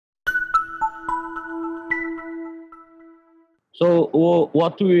So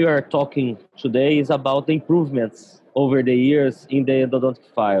what we are talking today is about the improvements over the years in the endodontic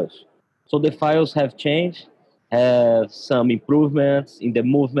files. So the files have changed, have some improvements in the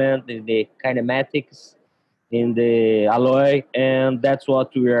movement, in the kinematics, in the alloy, and that's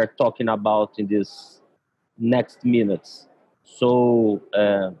what we are talking about in this next minutes. So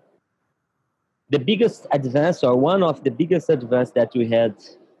the biggest advance, or one of the biggest advance that we had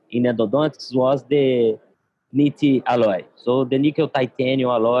in endodontics, was the NiTi alloy. So the nickel titanium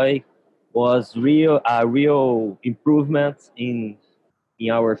alloy was a real improvement in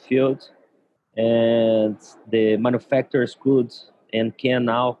our field, and the manufacturers could and can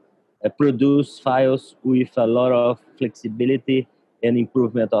now produce files with a lot of flexibility and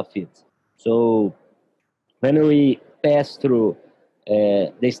improvement of it. So when we pass through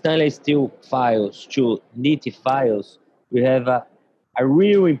the stainless steel files to NiTi files, we have a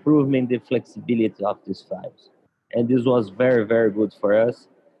real improvement in the flexibility of these files. And this was very, very good for us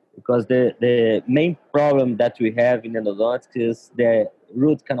because the main problem that we have in endodontics is the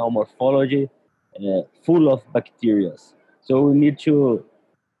root canal morphology full of bacteria. So we need to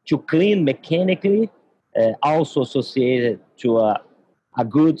clean mechanically, also associated to a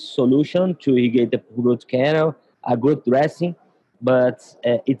good solution to irrigate the root canal, a good dressing, but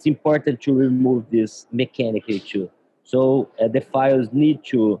it's important to remove this mechanically too. So the files need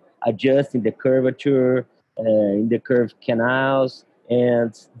to adjust in the curvature, in the curved canals,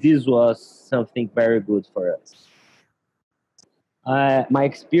 and this was something very good for us. My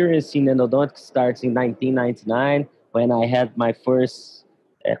experience in endodontics starts in 1999 when I had my first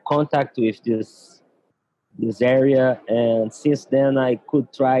contact with this area, and since then I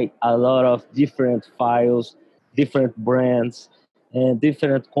could try a lot of different files, different brands, and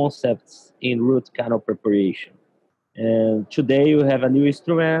different concepts in root canal preparation. And today we have a new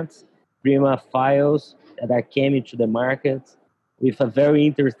instrument, Prima files, that are came into the market with a very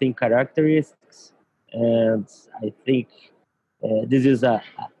interesting characteristics, and I think this is a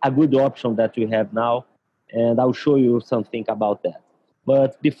good option that we have now, and I'll show you something about that.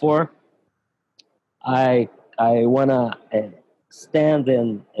 But before, I I wanna stand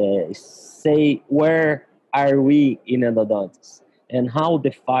and say where are we in endodontics and how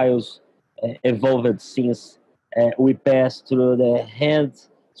the files evolved since we passed through the hand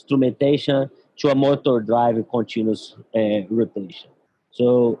instrumentation to a motor drive continuous rotation.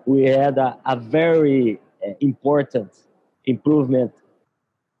 So we had a very important improvement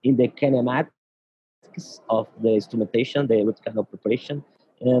in the kinematics of the instrumentation, the root canal preparation,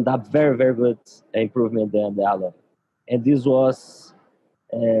 and a very, very good improvement in the alloy. And this was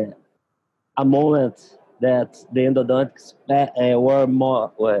uh, a moment that the endodontics were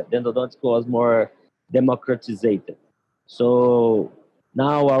more, well, the endodontics was more democratized. So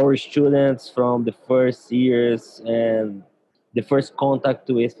now our students from the first years and the first contact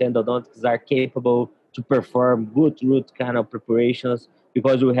with endodontics are capable to perform good root canal preparations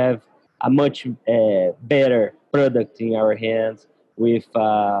because we have a much better product in our hands with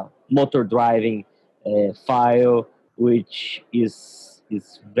motor driving file, which is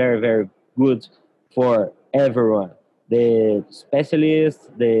very, very good for everyone, the specialists,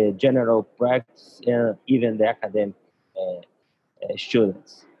 the general practice, and even the academic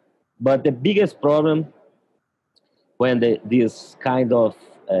students. But the biggest problem when this uh,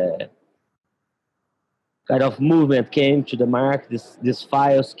 kind of movement came to the market, these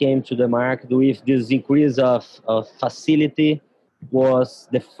files came to the market with this increase of facility was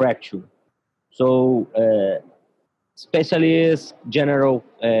the fracture. So specialists, general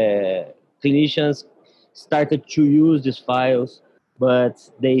clinicians started to use these files, but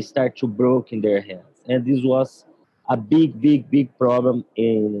they start to broke in their hands. And this was a big, big, big problem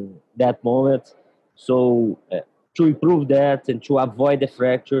in that moment. So to improve that and to avoid the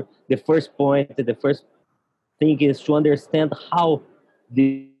fracture, the first point, the first thing is to understand how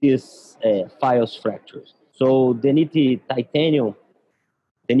these files fractures. So the nickel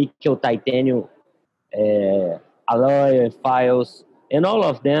titanium alloy files, and all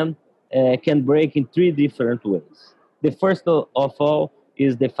of them can break in three different ways. The first of all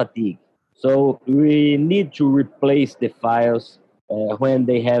is the fatigue. So we need to replace the files when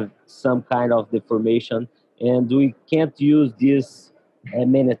they have some kind of deformation, and we can't use this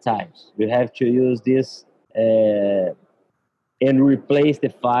many times. We have to use this and replace the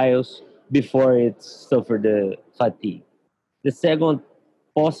files before it suffer the fatigue. The second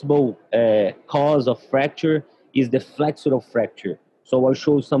possible cause of fracture is the flexural fracture. So I'll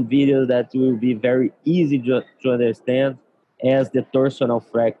show some videos that will be very easy to understand as the torsional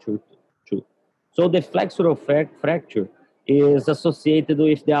fracture too. So the flexural fracture is associated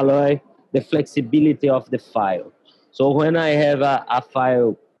with the alloy, the flexibility of the file. So when I have a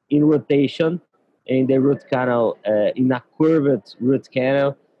file in rotation in the root canal, in a curved root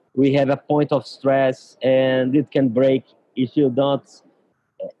canal, we have a point of stress and it can break if you don't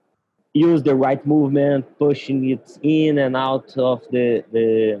use the right movement, pushing it in and out of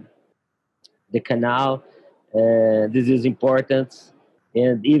the canal. This is important.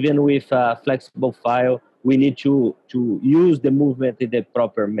 And even with a flexible file, we need to use the movement in the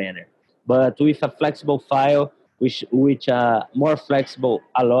proper manner. But with a flexible file, which a more flexible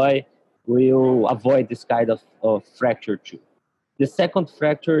alloy, will avoid this kind of fracture too. The second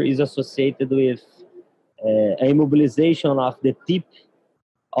fracture is associated with immobilization of the tip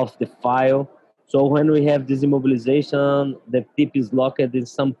of the file. So when we have this immobilization, the tip is locked in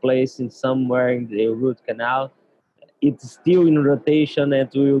some place, in somewhere in the root canal. It's still in rotation and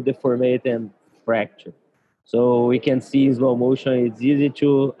will deformate and fracture. So we can see in slow motion. It's easy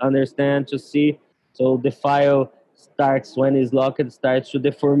to understand, to see. So the file starts when it's locked, it starts to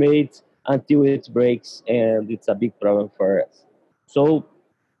deformate until it breaks, and it's a big problem for us. So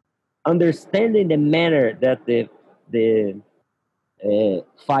understanding the manner that the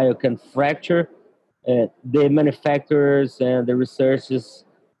file can fracture, the manufacturers and the researchers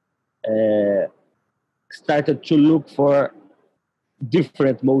uh, started to look for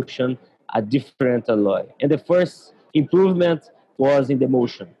different motion, a different alloy. And the first improvement was in the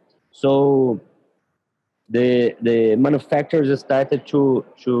motion. So the manufacturers started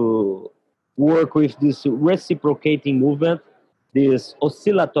to work with this reciprocating movement, this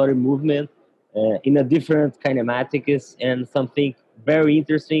oscillatory movement, in a different kinematics, and something very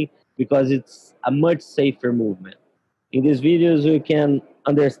interesting because it's a much safer movement. In these videos, we can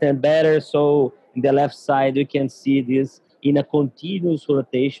understand better. So in the left side, we can see this in a continuous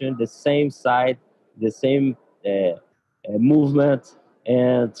rotation, the same side, the same movement.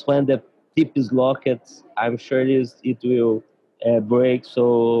 And when the tip is locked, I'm sure it will break.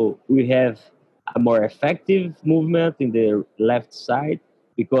 So we have a more effective movement in the left side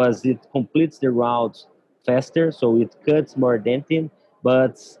because it completes the route faster, so it cuts more dentin.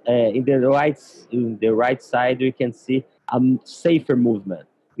 But in the right side, we can see a safer movement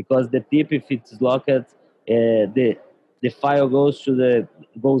because the tip, if it's locked, the file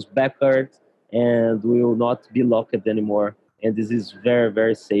goes backward and will not be locked anymore. And this is very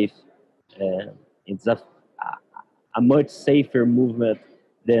very safe. It's a much safer movement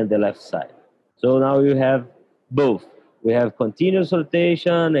than the left side. So now you have both. We have continuous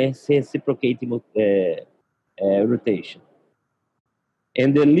rotation and reciprocating rotation.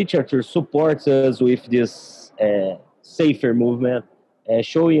 And the literature supports us with this safer movement,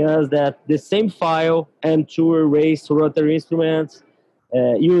 showing us that the same file and two erased rotary instruments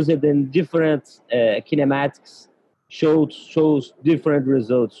used in different kinematics shows different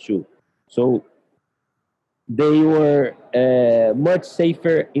results too. So they were much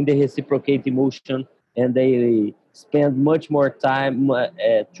safer in the reciprocating motion, and they spend much more time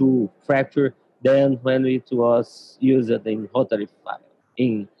to fracture than when it was used in rotary file,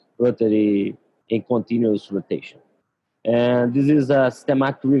 in rotary in continuous rotation. And this is a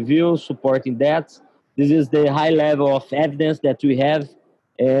systematic review supporting that. This is the high level of evidence that we have,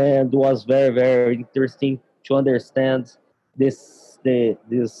 and was very very interesting to understand this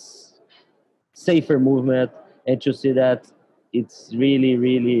safer movement and to see that it's really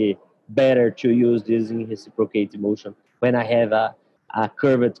really better to use this in reciprocating motion when I have a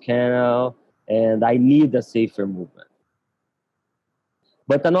curved canal and I need a safer movement.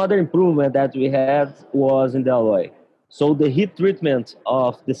 But another improvement that we had was in the alloy. So the heat treatment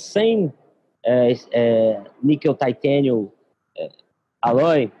of the same nickel titanium uh,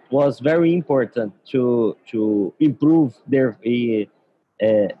 alloy was very important to improve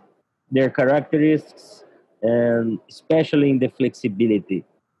uh, their characteristics, and especially in the flexibility.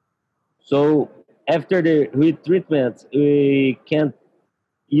 So after the heat treatment, we can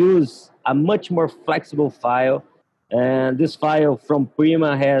use a much more flexible file. And this file from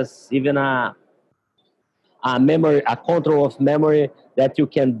Prima has even a memory, a control of memory that you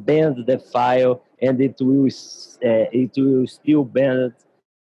can bend the file, and it will still bend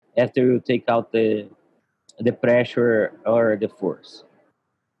after you take out the pressure or the force.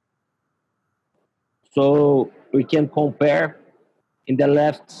 So we can compare in the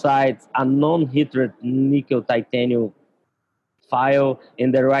left side a non-heated nickel titanium file,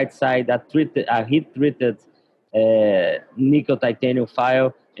 in the right side a heat treated nickel titanium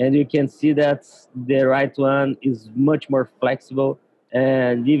file, and you can see that the right one is much more flexible,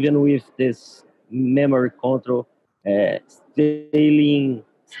 and even with this memory control, still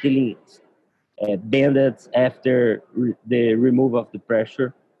bended after the removal of the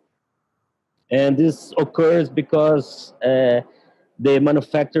pressure. And this occurs because the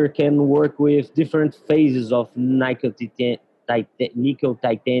manufacturer can work with different phases of nickel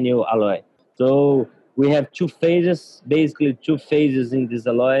titanium alloy. So we have two phases, basically two phases in this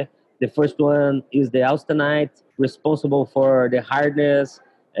alloy. The first one is the austenite, responsible for the hardness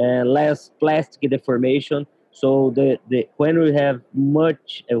and less plastic deformation. So when we have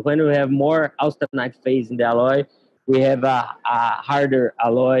when we have more austenite phase in the alloy, we have a harder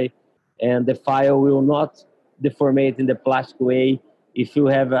alloy, and the file will not deformate in the plastic way. If you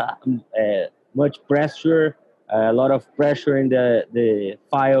have much pressure, a lot of pressure in the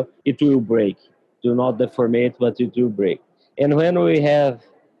file, it will break. Do not deformate, but it will break. And when we have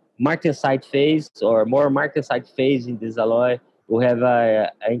martensite phase or more martensite phase in this alloy, we have an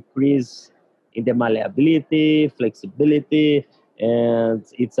increase in the malleability, flexibility, and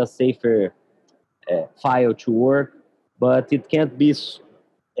it's a safer file to work. But it can't be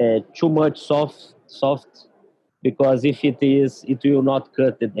too much soft, because if it is, it will not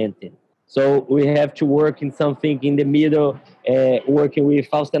cut the dentin. So we have to work in something in the middle, working with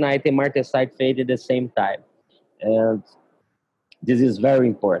austenite and martensite fade at the same time. And this is very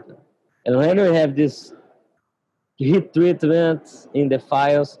important. And when we have this heat treatment in the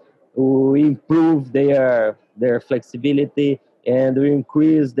files, we improve their flexibility, and we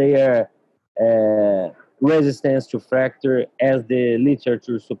increase their resistance to fracture, as the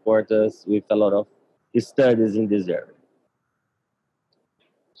literature supports us with a lot of studies in this area.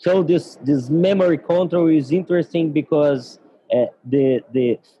 So this memory control is interesting because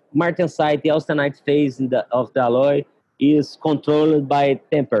the martensite, the austenite phase of the alloy is controlled by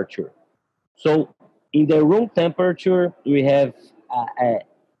temperature. So in the room temperature,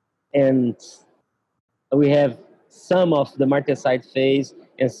 and we have some of the martensite phase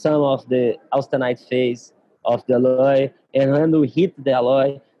and some of the austenite phase of the alloy. And when we heat the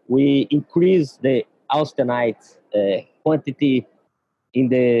alloy, we increase the austenite quantity in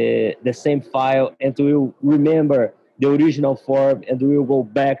the same file, and we will remember the original form, and we will go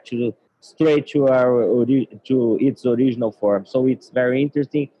back to straight to to its original form. So it's very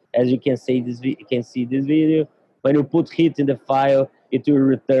interesting. As you can see this video, when you put heat in the file, it will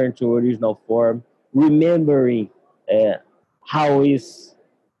return to original form, remembering uh, how is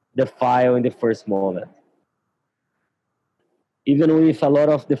the file in the first moment. Even with a lot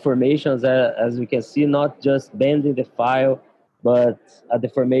of deformations, as we can see, not just bending the file, but a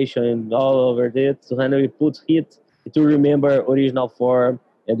deformation all over it. So when we put heat, it will remember original form,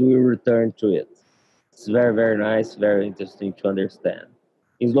 and we will return to it. It's very, very nice, very interesting to understand.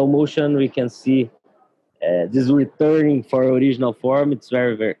 In slow motion, we can see this returning for original form. It's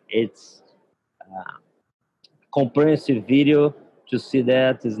it's comprehensive video to see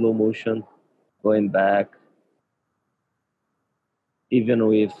that in slow motion, going back, even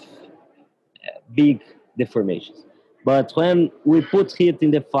with big deformations. But when we put heat in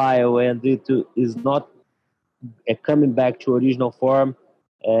the file and it is not coming back to original form,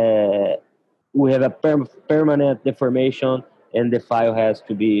 uh, we have a permanent deformation, and the file has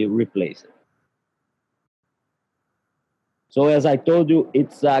to be replaced. So as I told you,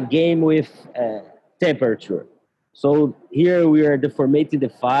 it's a game with temperature. So here we are deformating the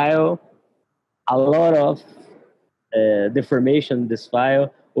file, a lot of deformation in this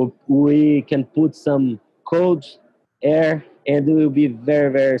file. We can put some cold air, and it will be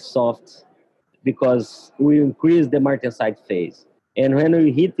very, very soft, because we increase the martensite phase. And when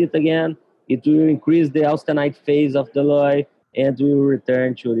we heat it again, it will increase the austenite phase of the alloy, and we will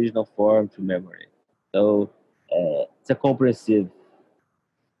return to original form, to memory. So it's a comprehensive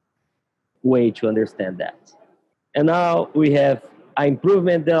way to understand that. And now we have an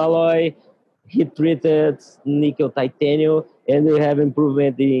improvement in the alloy, heat treated nickel titanium, and we have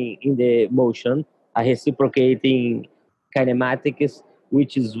improvement in the motion, a reciprocating kinematics,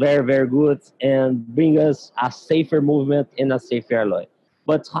 which is very, very good, and bring us a safer movement and a safer alloy.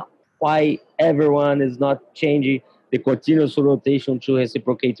 But why everyone is not changing the continuous rotation to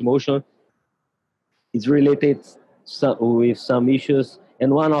reciprocate motion is related with some issues,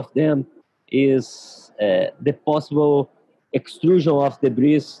 and one of them is the possible extrusion of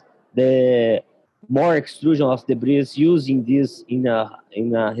debris, the more extrusion of debris using this in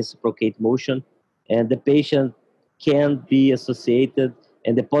a reciprocate motion, and the patient can be associated,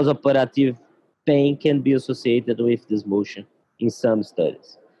 and the postoperative pain can be associated with this motion in some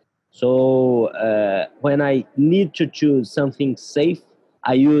studies. So when I need to choose something safe,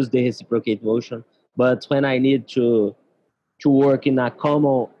 I use the reciprocate motion. But when I need to work in a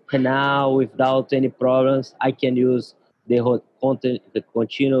common canal without any problems, I can use the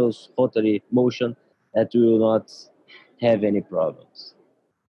continuous rotary motion that will not have any problems.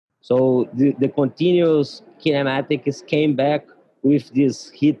 So the continuous kinematics came back with these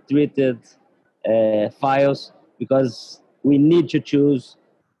heat treated files, because we need to choose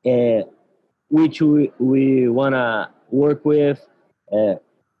uh, which we want to work with uh,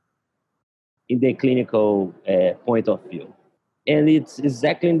 in the clinical point of view. And it's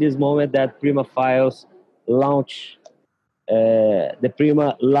exactly in this moment that Prima Files launch, the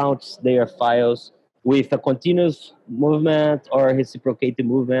Prima launched their files with a continuous movement or reciprocating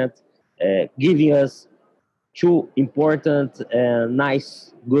movement, giving us two important and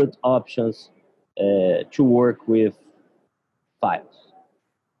nice, good options to work with files.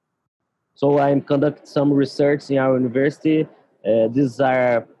 So I'm conducting some research in our university. These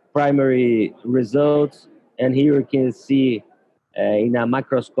are primary results, and here you can see in a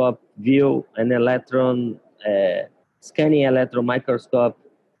microscope view an electron scanning electron microscope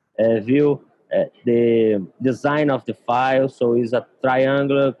view the design of the file. So it's a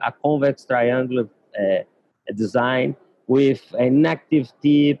triangular, a convex triangular design with an active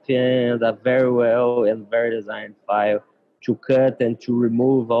tip and a very well and very designed file to cut and to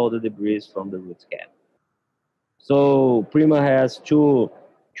remove all the debris from the root canal. So Prima has two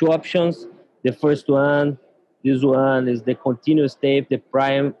options. The first one, this one is the continuous tape. The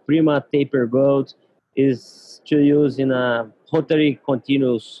Prima taper gold is to use in a rotary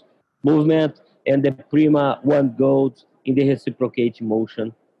continuous movement, and the Prima one gold in the reciprocating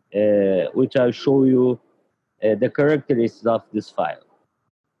motion, which I'll show you the characteristics of this file.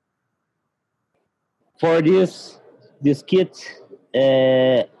 For this kit,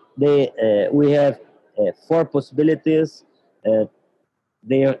 we have four possibilities. Uh,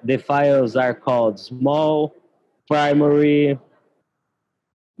 the files are called small, primary,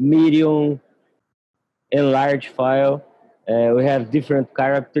 medium, and large file. We have different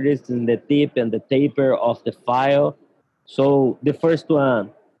characteristics in the tip and the taper of the file. So the first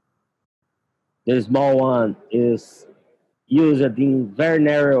one, the small one, is used in very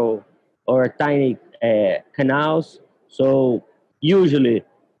narrow or tiny canals. So usually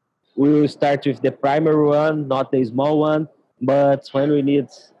we will start with the primary one, not the small one. But when we need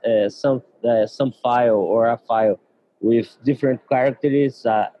some file or a file with different characteristics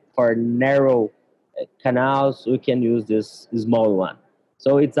for narrow canals, we can use this small one.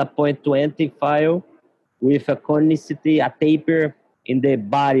 So it's a 0.20 file with a conicity, a taper in the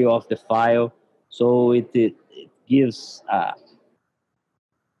body of the file. So it gives a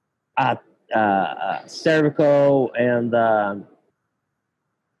cervical and the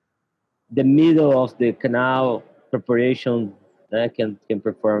middle of the canal preparation can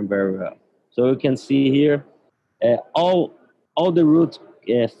perform very well. So you can see here all the root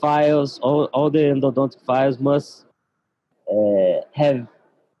files, all the endodontic files must have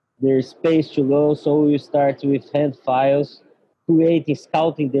their space to go. So we start with hand files,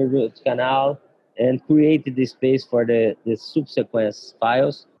 scouting the root canal, and creating the space for the subsequent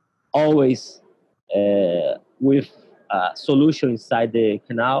files, always with a solution inside the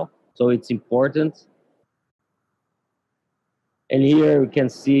canal. So it's important. And here we can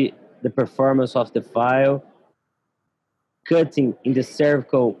see the performance of the file, cutting in the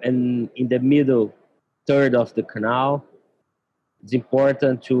cervical and in the middle third of the canal. It's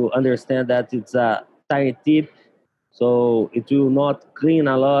important to understand that it's a tiny tip, so it will not clean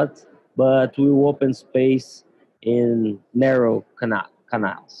a lot, but will open space in narrow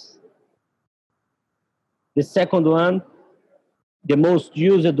canals. The second one, the most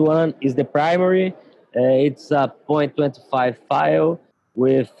used one, is the primary. It's a 0.25 file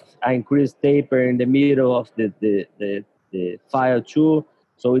with an increased taper in the middle of the file too.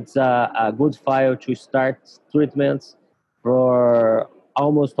 So it's a good file to start treatments for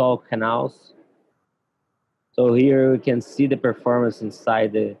almost all canals. So here we can see the performance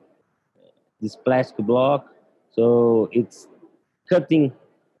inside this plastic block. So it's cutting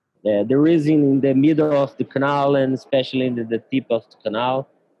the resin in the middle of the canal and especially in the tip of the canal.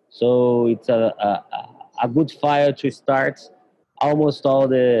 So it's a good file to start almost all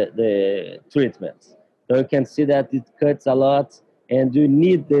the treatments. So you can see that it cuts a lot, and you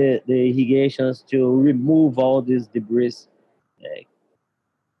need the irrigations to remove all these debris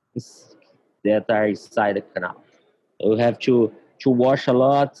uh, that are inside the canal. So you have to wash a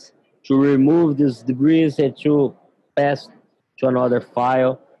lot, to remove this debris, and to pass to another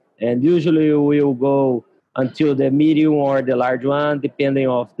file. And usually we will go until the medium or the large one, depending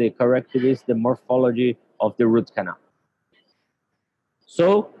of the characteristics, the morphology of the root canal.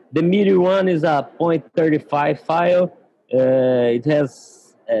 So the medium one is a 0.35 file. It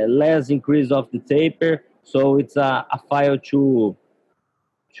has less increase of the taper, so it's a file to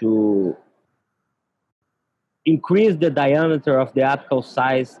increase the diameter of the apical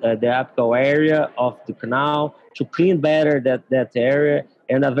size, the apical area of the canal to clean better that area,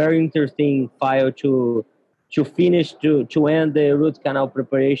 and a very interesting file to finish to end the root canal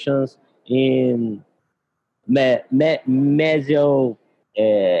preparations in mesial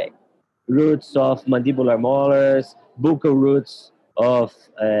uh, roots of mandibular molars, buccal roots of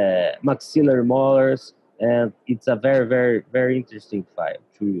maxillary molars, and it's a very, very, very interesting file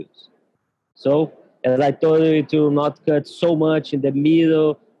to use. So, as I told you, it will not cut so much in the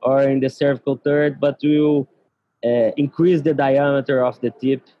middle or in the cervical third, but will increase the diameter of the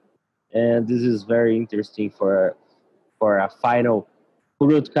tip, and this is very interesting for a final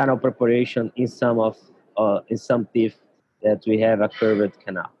root canal preparation in some teeth that we have a curved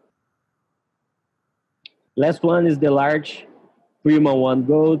canal. Last one is the large Prima 1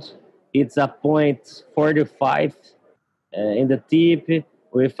 Gold. It's a 0.45 in the tip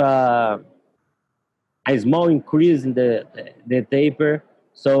with a small increase in the taper.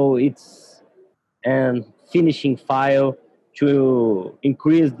 So it's an finishing file to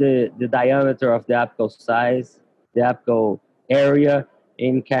increase the diameter of the apical size, the apical area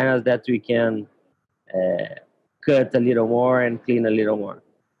in canals that we can cut a little more and clean a little more.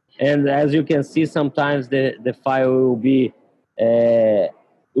 And as you can see, sometimes the file will be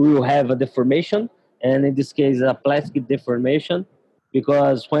will have a deformation, and in this case a plastic deformation,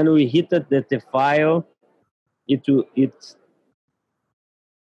 because when we hit the file, it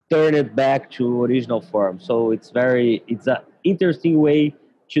turn it back to original form. So it's an interesting way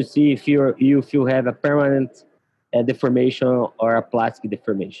to see if you have a permanent deformation or a plastic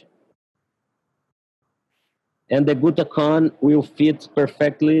deformation. And the Gutacon will fit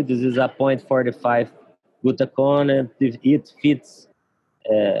perfectly. This is a 0.45 Gutacon, and it fits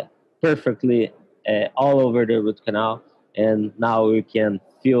uh, perfectly all over the root canal. And now we can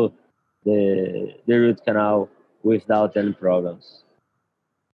fill the root canal without any problems.